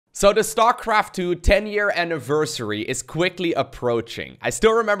So the StarCraft 2 10-year anniversary is quickly approaching. I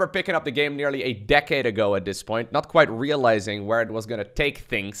still remember picking up the game nearly a decade ago at this point, not quite realizing where it was going to take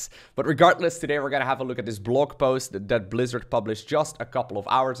things. But regardless, today we're going to have a look at this blog post that Blizzard published just a couple of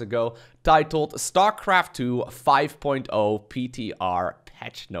hours ago, titled StarCraft 2 5.0 PTR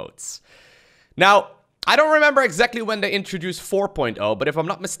Patch Notes. Now, I don't remember exactly when they introduced 4.0, but if I'm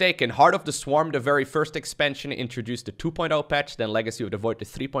not mistaken, Heart of the Swarm, the very first expansion, introduced the 2.0 patch, then Legacy of the Void, the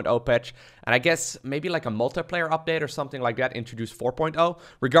 3.0 patch, and I guess maybe like a multiplayer update or something like that introduced 4.0.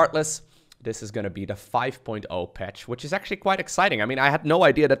 Regardless, this is going to be the 5.0 patch, which is actually quite exciting. I mean, I had no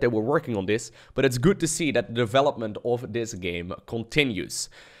idea that they were working on this, but it's good to see that the development of this game continues.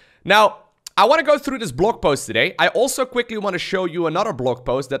 Now, I want to go through this blog post today. I also quickly want to show you another blog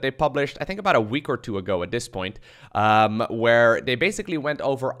post that they published, I think about a week or two ago at this point, where they basically went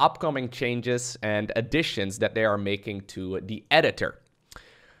over upcoming changes and additions that they are making to the editor.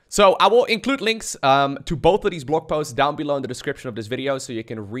 So I will include links to both of these blog posts down below in the description of this video so you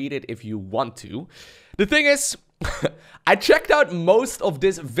can read it if you want to. The thing is, I checked out most of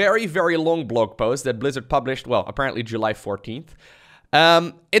this very, very long blog post that Blizzard published, well, apparently July 14th.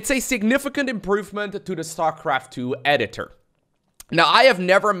 It's a significant improvement to the StarCraft 2 editor. Now, I have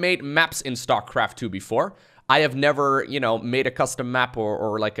never made maps in StarCraft 2 before. I have never, you know, made a custom map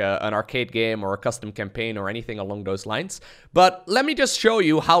or like an arcade game or a custom campaign or anything along those lines. But let me just show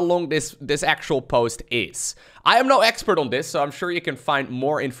you how long this actual post is. I am no expert on this, so I'm sure you can find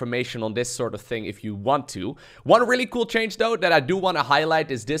more information on this sort of thing if you want to. One really cool change, though, that I do want to highlight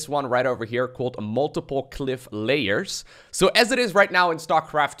is this one right over here called multiple cliff layers. So as it is right now in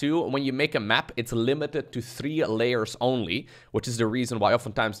StarCraft 2, when you make a map, it's limited to 3 layers only, which is the reason why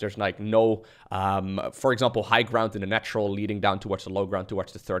oftentimes there's like no, for example, high ground in the natural leading down towards the low ground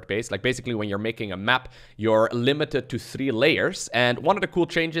towards the third base. Like basically when you're making a map, you're limited to 3 layers. And one of the cool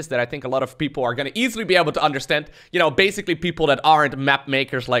changes that I think a lot of people are going to easily be able to understand, you know, basically people that aren't map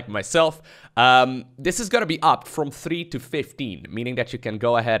makers like myself, this is going to be upped from 3 to 15, meaning that you can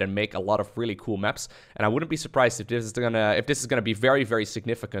go ahead and make a lot of really cool maps. And I wouldn't be surprised if this is gonna be very, very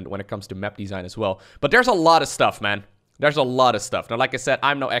significant when it comes to map design as well. But there's a lot of stuff, man. There's a lot of stuff. Now, like I said,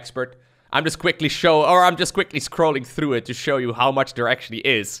 I'm no expert. I'm just quickly scrolling through it to show you how much there actually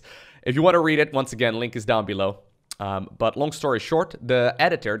is. If you want to read it, once again, link is down below. But long story short, the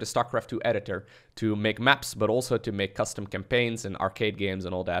editor, the StarCraft 2 editor, to make maps, but also to make custom campaigns and arcade games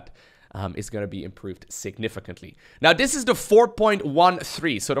and all that, is going to be improved significantly. Now, this is the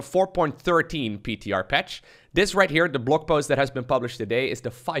 4.13, so the 4.13 PTR patch. This right here, the blog post that has been published today, is the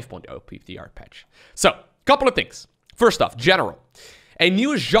 5.0 PTR patch. So, couple of things. First off, general. A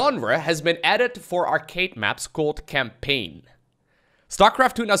new genre has been added for arcade maps called Campaign.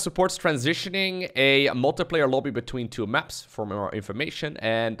 StarCraft 2 now supports transitioning a multiplayer lobby between 2 maps. For more information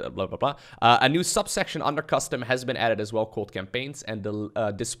and blah, blah, blah. A new subsection under custom has been added as well called Campaigns and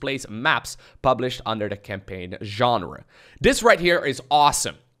displays maps published under the Campaign genre. This right here is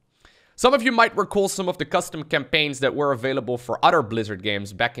awesome. Some of you might recall some of the custom campaigns that were available for other Blizzard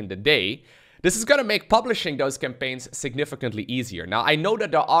games back in the day. This is going to make publishing those campaigns significantly easier. Now, I know that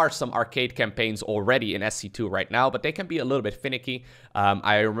there are some arcade campaigns already in SC2 right now, but they can be a little bit finicky.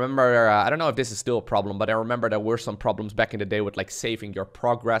 I remember, I don't know if this is still a problem, but I remember there were some problems back in the day with like saving your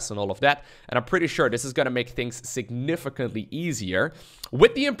progress and all of that. And I'm pretty sure this is going to make things significantly easier.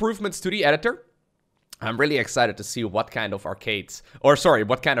 With the improvements to the editor, I'm really excited to see what kind of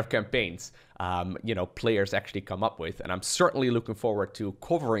what kind of campaigns, you know, players actually come up with. And I'm certainly looking forward to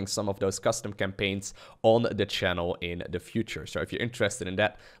covering some of those custom campaigns on the channel in the future. So if you're interested in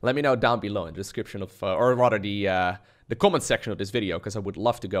that, let me know down below in the description of, or rather the comment section of this video, because I would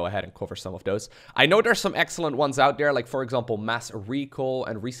love to go ahead and cover some of those. I know there's some excellent ones out there, like for example, Mass Recall,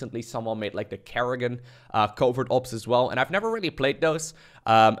 and recently someone made like the Kerrigan covert ops as well, and I've never really played those.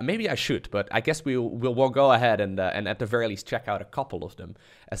 Maybe I should, but I guess we'll go ahead and at the very least check out a couple of them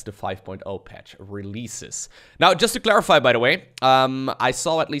as the 5.0 patch releases. Now, just to clarify, by the way, I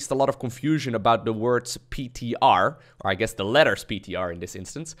saw at least a lot of confusion about the words PTR, or I guess the letters PTR in this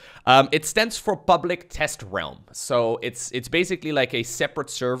instance. It stands for Public Test Realm, so it's basically like a separate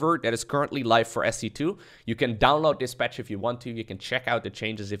server that is currently live for SC2. You can download this patch if you want to. You can check out the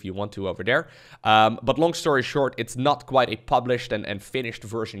changes if you want to over there. But long story short, it's not quite a published and finished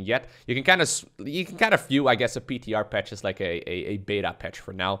version yet. You can kind of view, I guess, a PTR patch as like a beta patch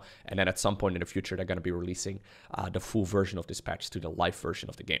for now, and then at some point in the future they're going to be releasing the full version of this patch to the live version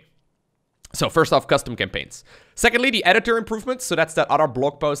of the game. So first off, custom campaigns. Secondly, the editor improvements. So that's that other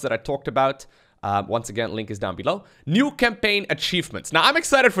blog post that I talked about. Once again, link is down below. New campaign achievements. Now, I'm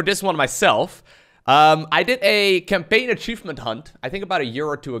excited for this one myself. I did a campaign achievement hunt, I think about a year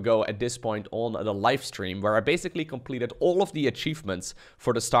or two ago at this point on the live stream, where I basically completed all of the achievements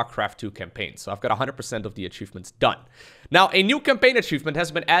for the StarCraft 2 campaign. So I've got 100% of the achievements done. Now, a new campaign achievement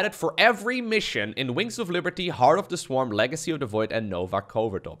has been added for every mission in Wings of Liberty, Heart of the Swarm, Legacy of the Void, and Nova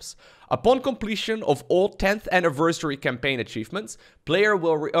Covert Ops. Upon completion of all 10th anniversary campaign achievements,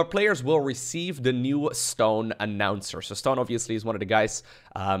 players will receive the new Stone announcer. So Stone obviously is one of the guys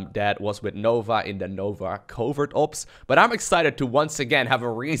that was with Nova in the Nova Covert Ops. But I'm excited to once again have a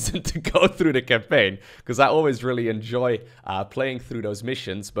reason to go through the campaign, because I always really enjoy playing through those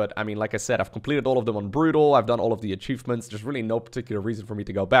missions. But I mean, like I said, I've completed all of them on Brutal. I've done all of the achievements. There's really no particular reason for me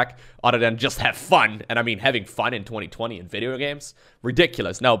to go back other than just have fun. And I mean, having fun in 2020 in video games,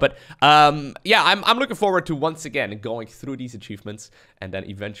 ridiculous. No, but yeah, I'm looking forward to once again going through these achievements and then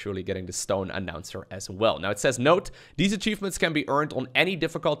eventually getting the Stone announcer as well. Now it says, note, these achievements can be earned on any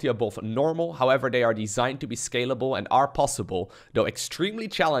difficulty above normal. However, they are designed to be scalable and are possible, though extremely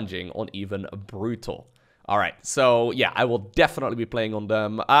challenging on even brutal. All right, so yeah, I will definitely be playing on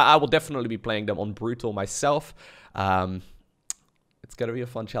them. I will definitely be playing them on brutal myself. It's going to be a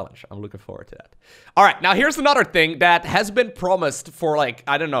fun challenge. I'm looking forward to that. All right, now here's another thing that has been promised for like,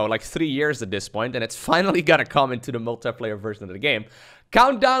 I don't know, like 3 years at this point, and it's finally going to come into the multiplayer version of the game.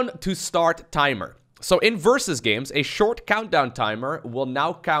 Countdown to start timer. So in versus games, a short countdown timer will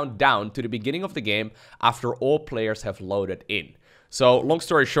now count down to the beginning of the game after all players have loaded in. So long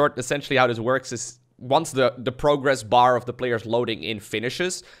story short, essentially how this works is once the progress bar of the players loading in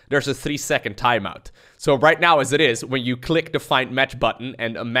finishes, there's a 3-second timeout. So right now, as it is, when you click the find match button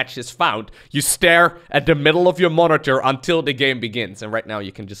and a match is found, you stare at the middle of your monitor until the game begins. And right now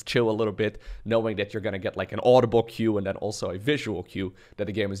you can just chill a little bit, knowing that you're going to get like an audible cue and then also a visual cue that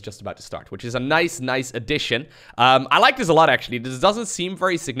the game is just about to start, which is a nice addition. I like this a lot, actually. This doesn't seem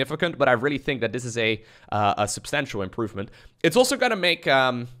very significant, but I really think that this is a substantial improvement. It's also going to make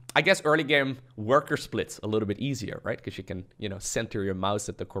I guess early game worker splits a little bit easier, right? Because you can, you know, center your mouse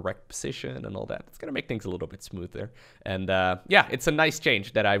at the correct position and all that. It's going to make things a little bit smoother. And yeah, it's a nice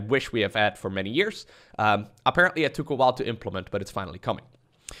change that I wish we have had for many years. Apparently it took a while to implement, but it's finally coming.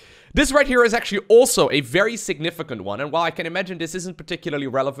 This right here is actually also a very significant one, and while I can imagine this isn't particularly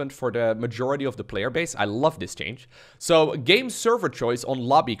relevant for the majority of the player base, I love this change. So, game server choice on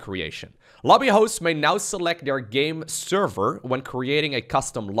lobby creation. Lobby hosts may now select their game server when creating a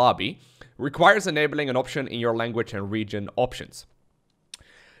custom lobby. Requires enabling an option in your language and region options.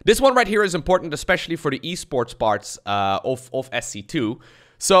 This one right here is important, especially for the esports parts of SC2.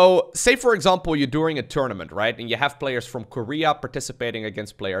 So, say for example, you're doing a tournament, right? And you have players from Korea participating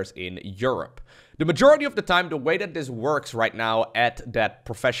against players in Europe. The majority of the time, the way that this works right now at that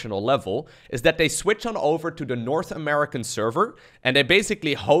professional level is that they switch on over to the North American server and they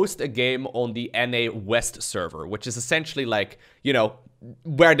basically host a game on the NA West server, which is essentially like, you know,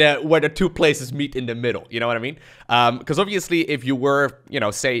 where the two places meet in the middle, you know what I mean? Because obviously if you were, you know,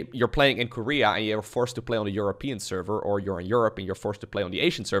 say you're playing in Korea and you're forced to play on the European server, or you're in Europe and you're forced to play on the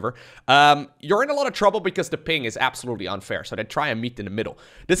Asian server, you're in a lot of trouble because the ping is absolutely unfair. So they try and meet in the middle.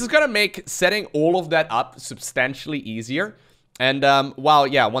 This is going to make setting all of that up substantially easier. And while,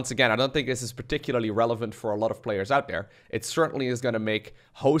 yeah, once again, I don't think this is particularly relevant for a lot of players out there, it certainly is going to make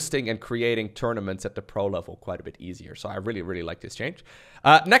hosting and creating tournaments at the pro level quite a bit easier. So I really like this change.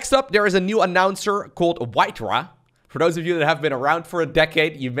 Next up, there is a new announcer called Wydra. For those of you that have been around for a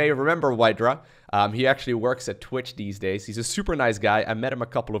decade, you may remember Wydra. He actually works at Twitch these days. He's a super nice guy. I met him a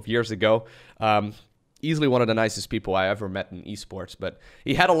couple of years ago. Easily one of the nicest people I ever met in esports. But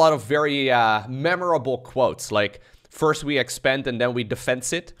he had a lot of very memorable quotes, like, first we expand and then we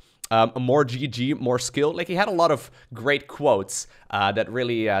defense it. More GG, more skill. Like, he had a lot of great quotes that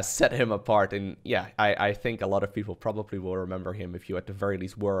really set him apart. And yeah, I think a lot of people probably will remember him if you at the very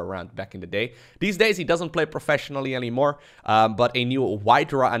least were around back in the day. These days, he doesn't play professionally anymore, but a new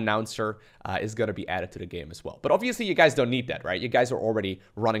Wydra announcer is going to be added to the game as well. But obviously, you guys don't need that, right? You guys are already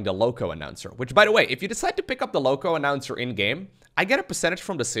running the Lowko announcer, which, by the way, if you decide to pick up the Lowko announcer in-game, I get a percentage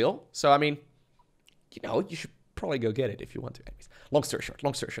from the sale. So, I mean, you know, you should probably go get it if you want to. Anyways, long story short,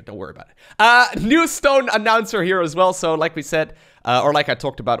 don't worry about it. New Stone announcer here as well. So like we said, or like I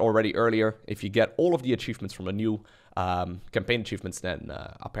talked about already earlier, if you get all of the achievements from the new campaign achievements, then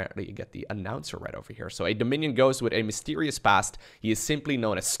apparently you get the announcer right over here. So a Dominion ghost with a mysterious past. He is simply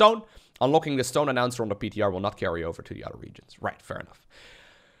known as Stone. Unlocking the Stone announcer on the PTR will not carry over to the other regions. Right, fair enough.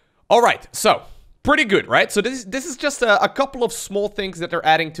 All right, so pretty good, right? So this is just a couple of small things that they're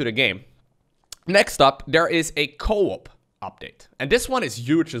adding to the game. Next up, there is a co-op update. And this one is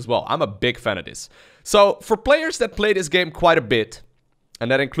huge as well. I'm a big fan of this. So, for players that play this game quite a bit, and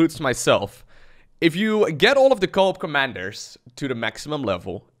that includes myself, if you get all of the co-op commanders to the maximum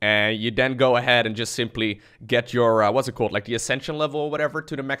level, and you then go ahead and just simply get your, what's it called, like the Ascension level or whatever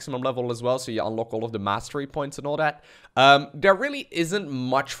to the maximum level as well, so you unlock all of the mastery points and all that, there really isn't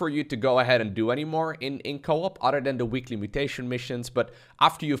much for you to go ahead and do anymore in co-op, other than the weekly mutation missions, but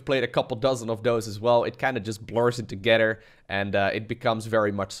after you've played a couple dozen of those as well, it kind of just blurs it together, and it becomes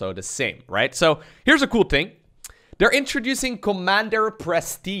very much so the same, right? So, here's a cool thing. They're introducing Commander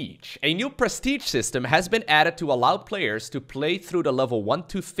Prestige. A new prestige system has been added to allow players to play through the level 1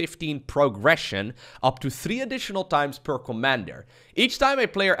 to 15 progression up to 3 additional times per commander. Each time a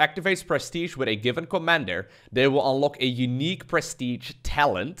player activates prestige with a given commander, they will unlock a unique prestige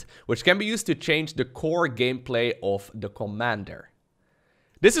talent, which can be used to change the core gameplay of the commander.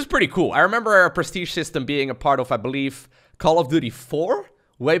 This is pretty cool. I remember a prestige system being a part of, I believe, Call of Duty 4?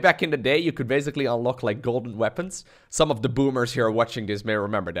 Way back in the day, you could basically unlock, like, golden weapons. Some of the boomers here watching this may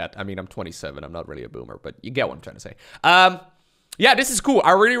remember that. I mean, I'm 27. I'm not really a boomer, but you get what I'm trying to say. Yeah, this is cool.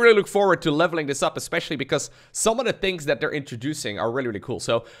 I really, really look forward to leveling this up, especially because some of the things that they're introducing are really, really cool.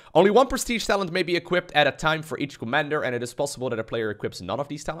 So, only one prestige talent may be equipped at a time for each commander, and it is possible that a player equips none of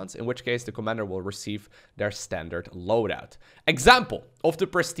these talents, in which case the commander will receive their standard loadout. Example of the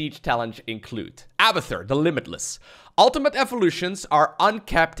prestige talent include Abathur, the Limitless. Ultimate evolutions are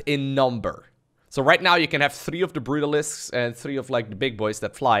uncapped in number. So right now you can have 3 of the Brutalists and 3 of, like, the big boys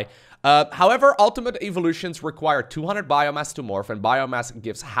that fly. However, ultimate evolutions require 200 biomass to morph, and biomass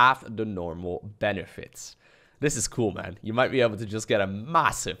gives half the normal benefits. This is cool, man. You might be able to just get a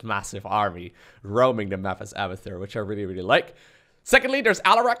massive, massive army roaming the map as Abathur, which I really, really like. Secondly, there's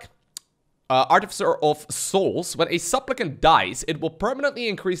Alarak, Artificer of Souls. When a supplicant dies, it will permanently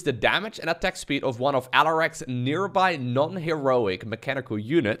increase the damage and attack speed of one of Alarak's nearby non-heroic mechanical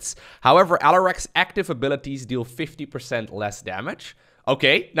units. However, Alarak's active abilities deal 50% less damage.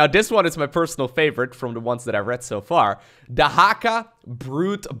 Okay, now this one is my personal favorite from the ones that I've read so far. Dahaka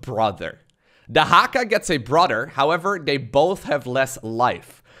Brute Brother. Dahaka gets a brother, however, they both have less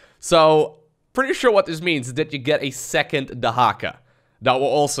life. So, pretty sure what this means is that you get a second Dahaka that will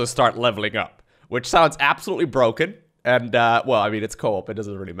also start leveling up, which sounds absolutely broken. And, well, I mean, it's co-op, it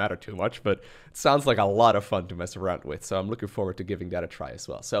doesn't really matter too much, but it sounds like a lot of fun to mess around with, so I'm looking forward to giving that a try as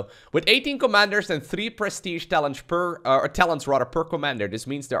well. So, with 18 commanders and 3 prestige talents per commander, this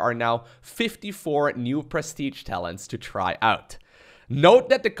means there are now 54 new prestige talents to try out. Note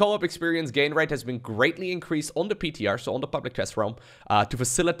that the co-op experience gain rate has been greatly increased on the PTR, so on the public test realm, to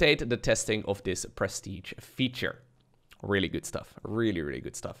facilitate the testing of this prestige feature. Really good stuff. Really, really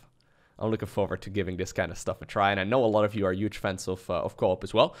good stuff. I'm looking forward to giving this kind of stuff a try, and I know a lot of you are huge fans of co-op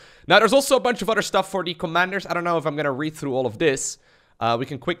as well. Now, there's also a bunch of other stuff for the commanders. I don't know if I'm going to read through all of this. We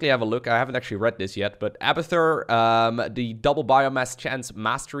can quickly have a look. I haven't actually read this yet, but Abathur, the double biomass chance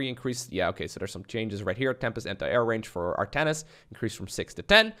mastery increased. Yeah, okay, so there's some changes right here. Tempest anti-air range for Artanis increased from 6 to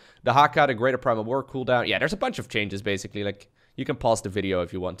 10. The Haka, the greater primal war cooldown. Yeah, there's a bunch of changes, basically. Like, you can pause the video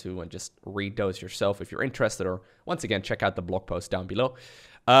if you want to and just read those yourself if you're interested, or once again, check out the blog post down below.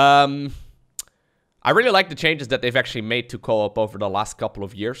 I really like the changes that they've actually made to co-op over the last couple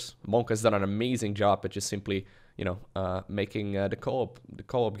of years. Monk has done an amazing job at just simply, you know, making the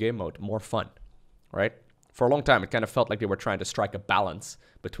co-op game mode more fun, right? For a long time, it kind of felt like they were trying to strike a balance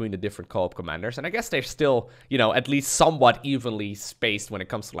between the different co-op commanders, and I guess they're still, you know, at least somewhat evenly spaced when it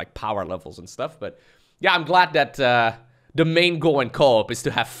comes to, like, power levels and stuff, but yeah, I'm glad that the main goal in co-op is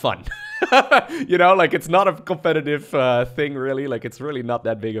to have fun. You know, like, it's not a competitive thing, really. Like, it's really not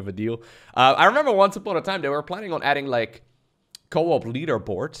that big of a deal. I remember once upon a time, they were planning on adding, like, co-op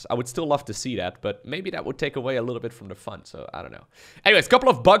leaderboards. I would still love to see that, but maybe that would take away a little bit from the fun, so I don't know. Anyways, a couple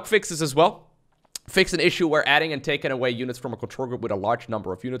of bug fixes as well. Fix an issue where adding and taking away units from a control group with a large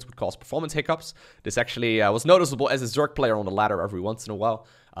number of units would cause performance hiccups. This actually was noticeable as a Zerg player on the ladder every once in a while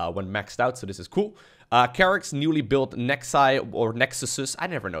when maxed out, so this is cool. Carrick's newly built Nexi or Nexuses, I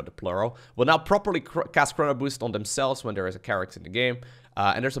never know the plural, will now properly cast Chrono Boost on themselves when there is a Carrick's in the game.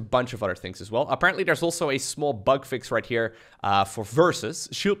 And there's a bunch of other things as well. Apparently, there's also a small bug fix right here for Versus.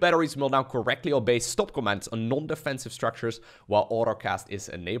 Shield batteries will now correctly obey stop commands on non-defensive structures while autocast is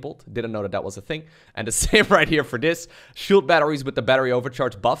enabled. Didn't know that that was a thing. And the same right here for this. Shield batteries with the battery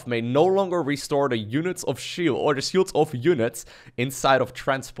overcharge buff may no longer restore the units of shield or the shields of units inside of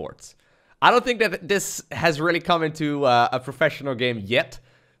transports. I don't think that this has really come into a professional game yet,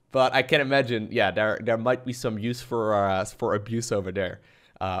 but I can imagine, yeah, there might be some use for abuse over there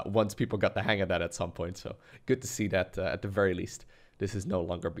once people got the hang of that at some point. So good to see that at the very least, this is no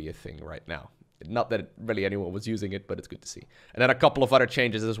longer be a thing right now. Not that really anyone was using it, but it's good to see. And then a couple of other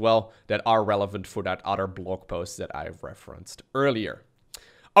changes as well that are relevant for that other blog post that I've referenced earlier.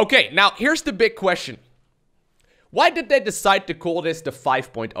 Okay, now here's the big question. Why did they decide to call this the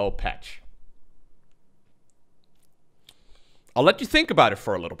 5.0 patch? I'll let you think about it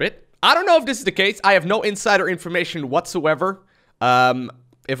for a little bit. I don't know if this is the case. I have no insider information whatsoever.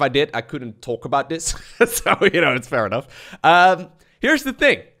 If I did, I couldn't talk about this. So, you know, it's fair enough. Here's the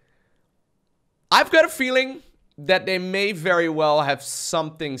thing. I've got a feeling that they may very well have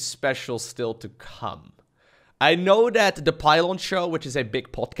something special still to come. I know that the Pylon Show, which is a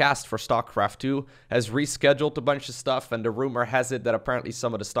big podcast for StarCraft 2, has rescheduled a bunch of stuff, and the rumor has it that apparently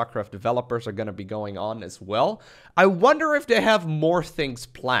some of the StarCraft developers are going to be going on as well. I wonder if they have more things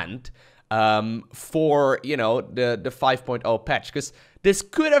planned for, you know, the 5.0 patch, because this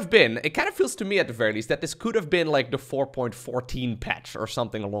could have been, it kind of feels to me at the very least, that this could have been like the 4.14 patch or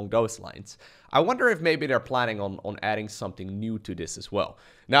something along those lines. I wonder if maybe they're planning on adding something new to this as well.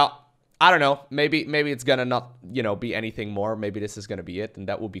 Now, I don't know, maybe it's gonna not, you know, be anything more. Maybe this is gonna be it, and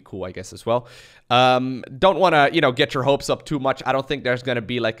that would be cool, I guess, as well. Don't want to, you know, get your hopes up too much. I don't think there's gonna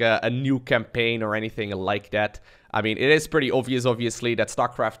be like a new campaign or anything like that. I mean, it is pretty obvious, obviously, that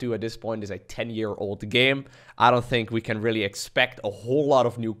StarCraft 2 at this point is a 10-year-old game. I don't think we can really expect a whole lot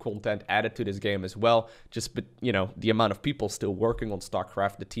of new content added to this game as well. Just, you know, the amount of people still working on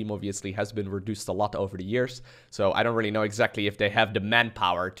StarCraft, the team obviously has been reduced a lot over the years. So I don't really know exactly if they have the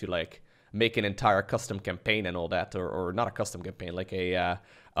manpower to, like, make an entire custom campaign and all that, or not a custom campaign, like a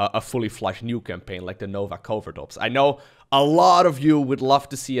fully fledged new campaign like the Nova Covert Ops. I know a lot of you would love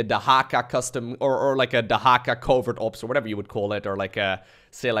to see a Dahaka custom, or like a Dahaka Covert Ops, or whatever you would call it, or like a,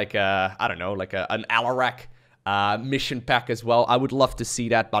 say like a, I don't know, like an Alarak mission pack as well. I would love to see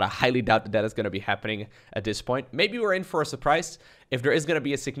that, but I highly doubt that that is going to be happening at this point. Maybe we're in for a surprise. If there is going to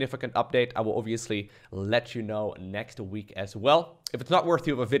be a significant update, I will obviously let you know next week as well. If it's not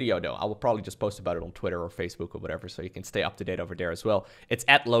worthy of a video, though, I will probably just post about it on Twitter or Facebook or whatever, so you can stay up to date over there as well. It's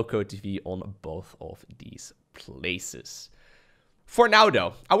at LowkoTV on both of these places. For now,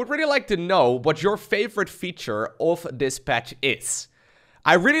 though, I would really like to know what your favorite feature of this patch is.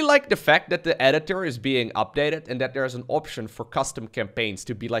 I really like the fact that the editor is being updated and that there's an option for custom campaigns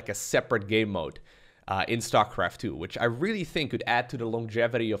to be like a separate game mode in StarCraft 2, which I really think could add to the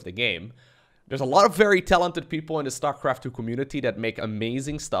longevity of the game. There's a lot of very talented people in the StarCraft 2 community that make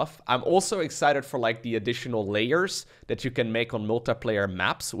amazing stuff. I'm also excited for like the additional layers that you can make on multiplayer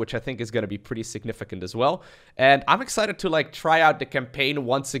maps, which I think is going to be pretty significant as well. And I'm excited to like try out the campaign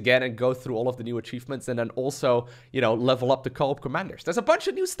once again and go through all of the new achievements, and then also, you know, level up the co-op commanders. There's a bunch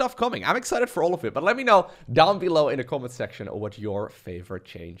of new stuff coming. I'm excited for all of it, but let me know down below in the comment section what your favorite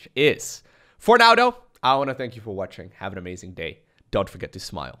change is. For now, though, I want to thank you for watching. Have an amazing day. Don't forget to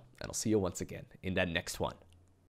smile, and I'll see you once again in that next one.